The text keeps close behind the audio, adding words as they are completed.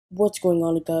What's going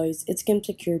on, guys? It's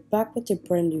Gametek here, back with a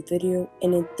brand new video,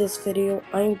 and in this video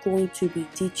I am going to be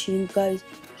teaching you guys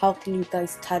how can you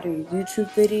guys title your YouTube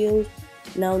videos.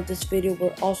 Now in this video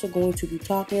we're also going to be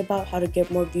talking about how to get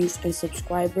more views and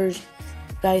subscribers.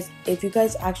 Guys, if you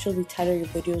guys actually title your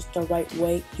videos the right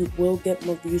way, you will get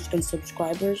more views and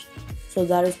subscribers. So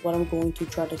that is what I'm going to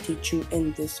try to teach you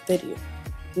in this video.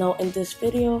 Now in this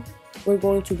video we're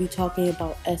going to be talking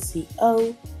about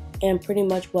SEO. And pretty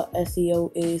much what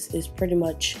SEO is pretty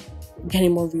much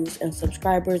getting more views and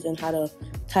subscribers, and how to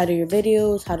title your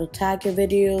videos, how to tag your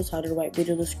videos, how to write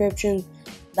video descriptions.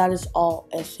 That is all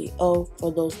SEO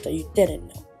for those that you didn't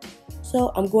know.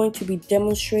 So I'm going to be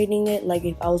demonstrating it like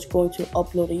if I was going to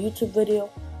upload a YouTube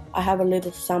video. I have a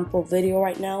little sample video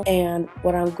right now, and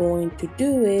what I'm going to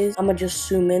do is I'm gonna just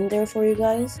zoom in there for you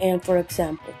guys. And for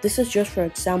example, this is just for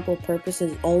example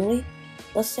purposes only.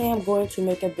 Let's say I'm going to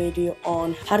make a video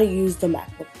on how to use the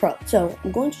MacBook Pro. So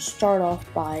I'm going to start off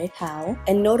by how,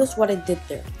 and notice what I did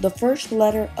there. The first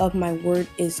letter of my word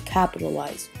is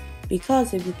capitalized,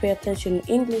 because if you pay attention in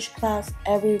English class,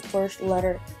 every first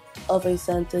letter of a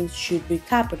sentence should be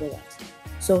capitalized.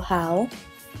 So how,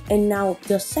 and now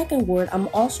the second word, I'm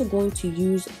also going to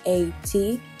use a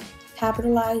T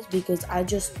capitalized because I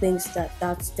just think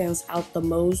that stands out the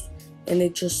most. And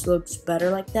it just looks better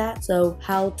like that. So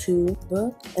how to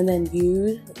book, and then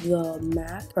use the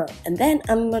Mac Pro, and then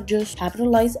I'm gonna just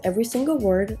capitalize every single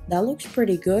word. That looks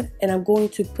pretty good. And I'm going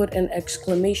to put an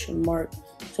exclamation mark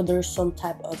so there's some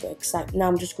type of excitement. Now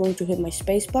I'm just going to hit my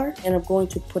space bar, and I'm going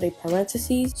to put a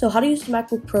parentheses. So how to use the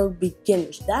MacBook Pro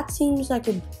beginners. That seems like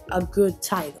a good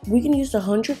title. We can use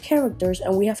 100 characters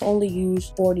and we have only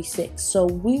used 46. So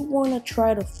we want to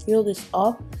try to fill this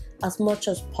up as much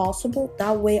as possible.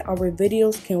 That way our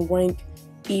videos can rank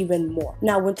even more.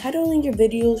 Now when titling your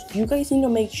videos, you guys need to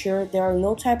make sure there are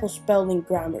no type of spelling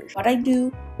grammars. What I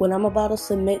do when I'm about to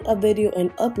submit a video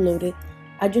and upload it,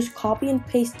 I just copy and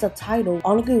paste the title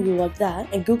on Google like that,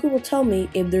 and Google will tell me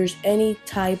if there's any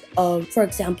type of, for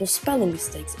example, spelling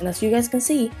mistakes. And as you guys can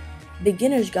see,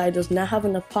 beginner's guide does not have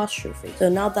an apostrophe. So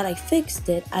now that I fixed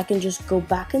it, I can just go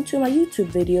back into my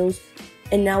YouTube videos,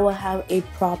 and now I have a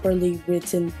properly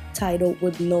written title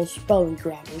with no spelling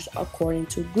grammars according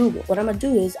to Google. What I'm gonna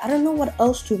do is, I don't know what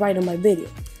else to write on my video.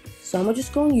 So I'm gonna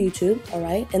just go on YouTube,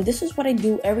 alright? And this is what I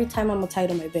do every time I'm gonna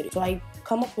title my video. So I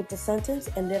come up with the sentence,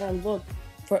 and then I look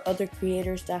for other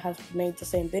creators that have made the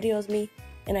same video as me,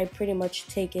 and I pretty much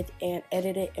take it and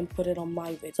edit it and put it on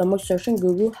my video. So I'm gonna search on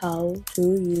Google how to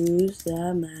use the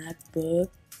MacBook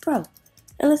Pro.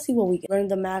 And let's see what we get. Learn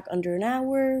the Mac under an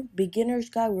hour. Beginner's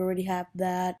guide, we already have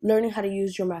that. Learning how to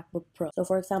use your MacBook Pro. So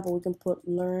for example, we can put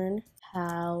learn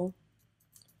how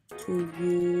to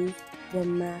use the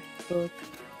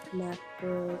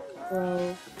MacBook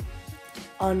Pro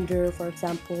under, for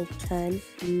example, 10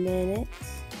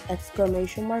 minutes,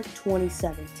 exclamation mark,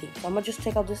 2017. So I'm gonna just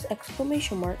take out this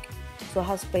exclamation mark so it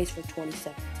has space for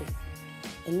 2017.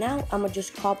 And now I'm gonna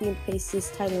just copy and paste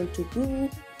this title into Google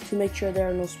to make sure there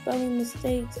are no spelling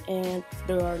mistakes, and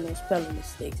there are no spelling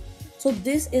mistakes. So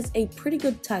this is a pretty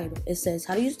good title. It says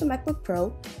how to use the MacBook Pro,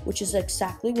 which is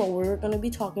exactly what we're gonna be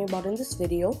talking about in this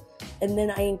video. And then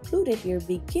I included here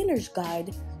beginner's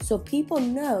guide, so people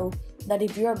know that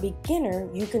if you're a beginner,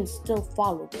 you can still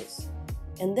follow this.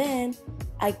 And then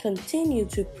I continue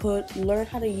to put learn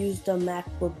how to use the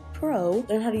MacBook Pro,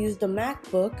 learn how to use the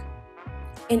MacBook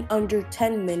in under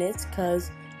 10 minutes, because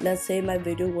let's say my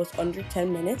video was under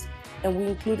 10 minutes and we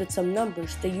included some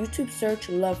numbers. The YouTube search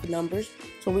loved numbers,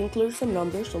 so we included some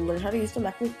numbers. So learn how to use the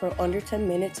MacBook Pro under 10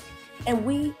 minutes. And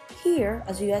we here,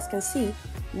 as you guys can see,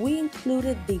 we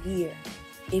included the year.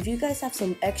 If you guys have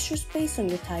some extra space on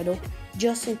your title,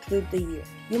 just include the year.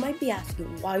 You might be asking,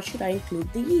 why should I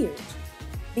include the years?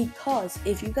 Because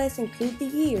if you guys include the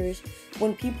years,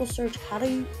 when people search how to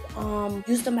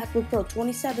use the MacBook Pro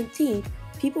 2017,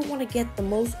 people want to get the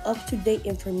most up-to-date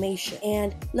information.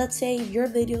 And let's say your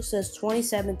video says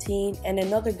 2017 and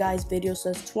another guy's video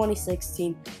says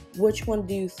 2016. Which one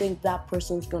do you think that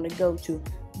person's going to go to?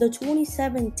 The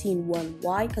 2017 one.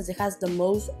 Why? Because it has the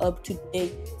most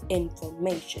up-to-date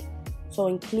information. So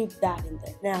include that in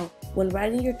there. Now, when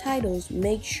writing your titles,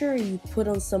 make sure you put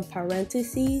on some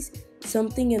parentheses,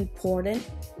 something important.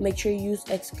 Make sure you use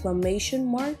exclamation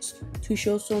marks to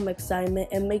show some excitement,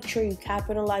 and make sure you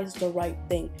capitalize the right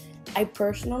thing. I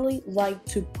personally like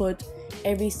to put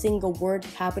every single word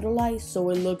capitalized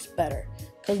so it looks better,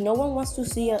 because no one wants to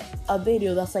see a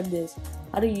video that's like this.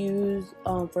 How to use,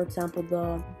 for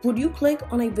example, would you click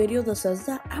on a video that says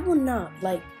that? I would not.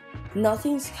 Like,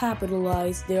 Nothing's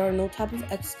capitalized. There are no type of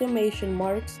exclamation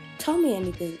marks. Tell me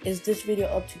anything. Is this video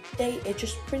up to date? It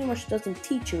just pretty much doesn't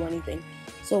teach you anything.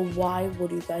 So why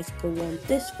would you guys go on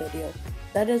this video?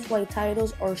 That is why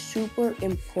titles are super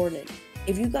important.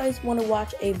 If you guys want to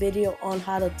watch a video on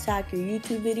how to tag your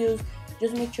YouTube videos,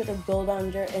 just make sure to go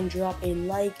down there and drop a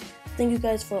like. Thank you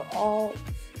guys for all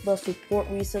the support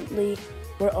recently.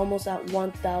 We're almost at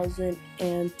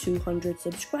 1,200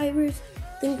 subscribers.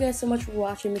 Thank you guys so much for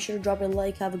watching. Make sure to drop a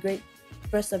like. Have a great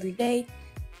rest of your day,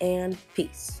 and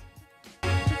peace.